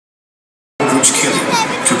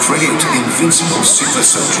create invincible super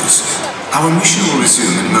soldiers. Our mission will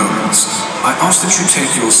resume in moments. I ask that you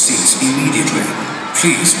take your seats immediately.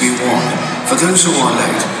 Please be warned, for those who are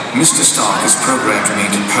late, Mr. Stark has programmed me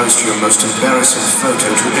to post your most embarrassing photo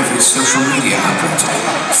to every social media outlet.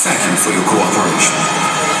 Thank you for your cooperation.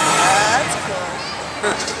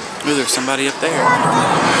 Ooh, there's somebody up there.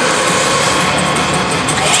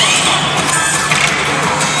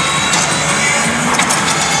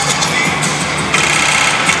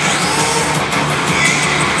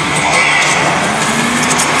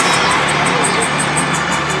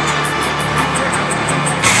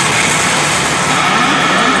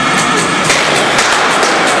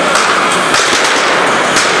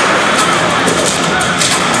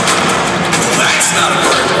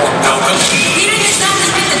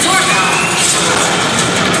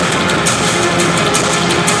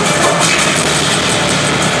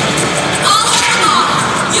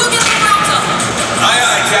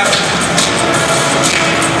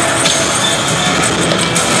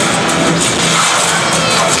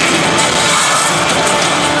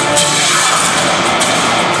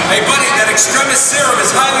 Extremis serum is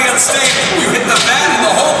highly unstable. You hit the vat and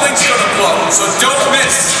the whole thing's gonna blow, so don't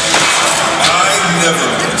miss. I never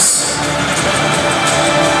miss.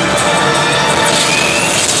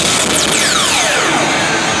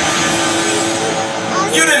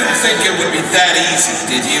 You didn't think it would be that easy,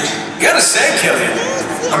 did you? Gotta say, Killian,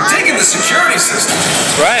 I'm digging the security system.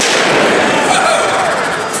 That's right. Oh,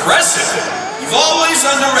 impressive. You've always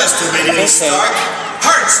underestimated me, Stark.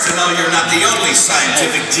 Hurts to know you're not the only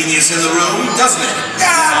scientific genius in the room, doesn't it?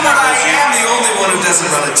 Yeah, but I am the only one who doesn't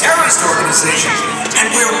run a terrorist organization. And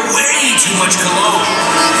we're way too much cologne.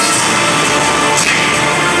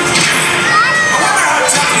 I wonder how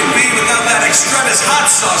tough you'd be without that Extremis hot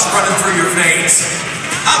sauce running through your veins.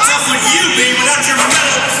 How tough would you be without your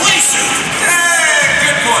metal playsuit?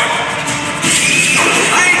 Good point.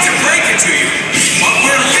 I hate to break it to you, but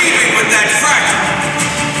we're leaving with that fractal.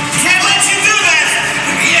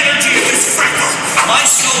 My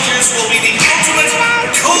soldiers will be the ultimate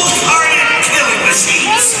cold-hearted killing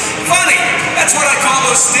machines. Funny, that's what I call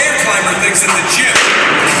those stair climber things in the gym.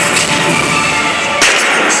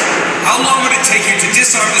 How long would it take you to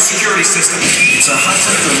disarm the security system? It's a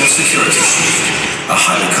hyper-thermal security shield. A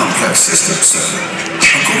highly complex system, sir.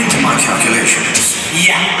 According to my calculations.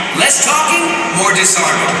 Yeah, less talking, more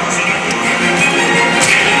disarming.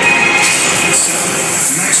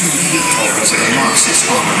 Maximum heat tolerance of a Mark 6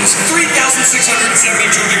 armor is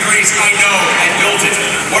 3,672 degrees. I know. I built it.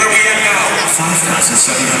 What are we at now?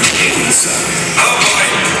 5,787. Oh boy.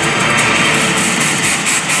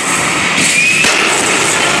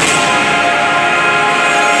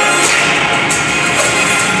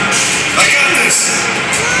 I got this.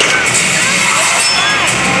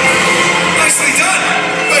 Nicely done.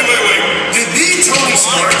 Wait. Did the Tony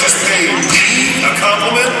Stark just pay me a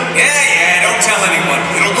compliment? Yeah, don't tell anyone.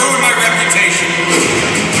 It'll ruin my reputation.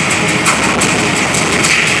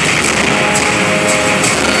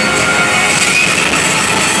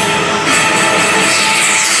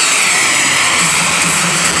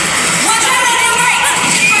 Watch out on your right!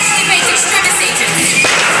 Freshly baked Extremis agents!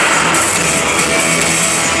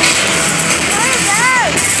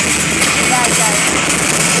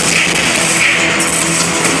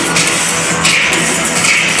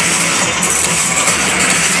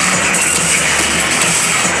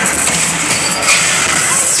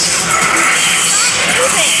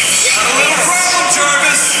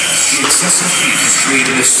 Excessive heat has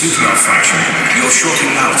created a suit malfunction. You're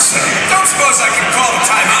shorting out, sir. Don't suppose I can call a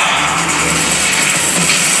timeout.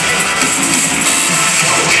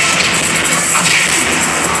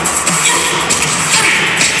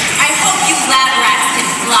 I hope you lab rats can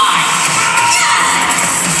fly.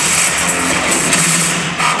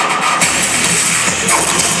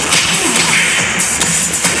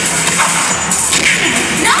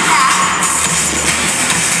 Not that.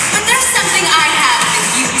 But there's something I have that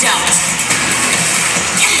you don't.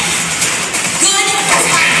 Good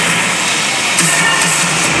timing.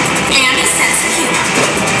 And a sense of humor.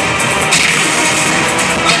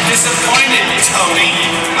 I'm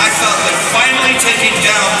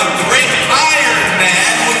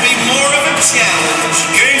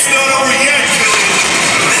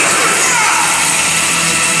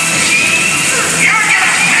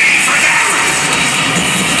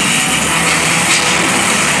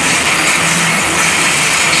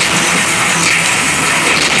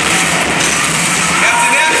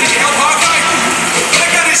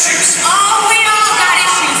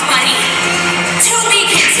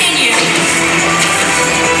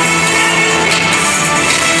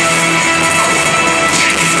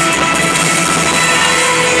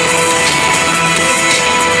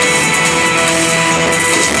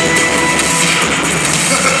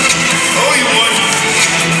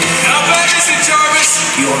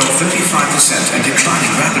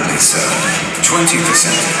 20%,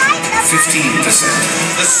 15%.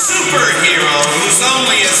 The superhero who's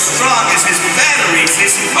only as strong as his batteries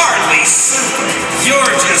is hardly super. You're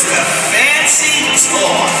just a fancy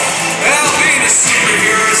toy. Well, being a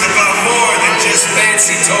superhero is about more than just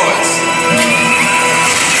fancy toys.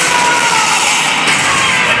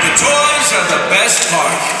 But the toys are the best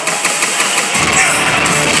part.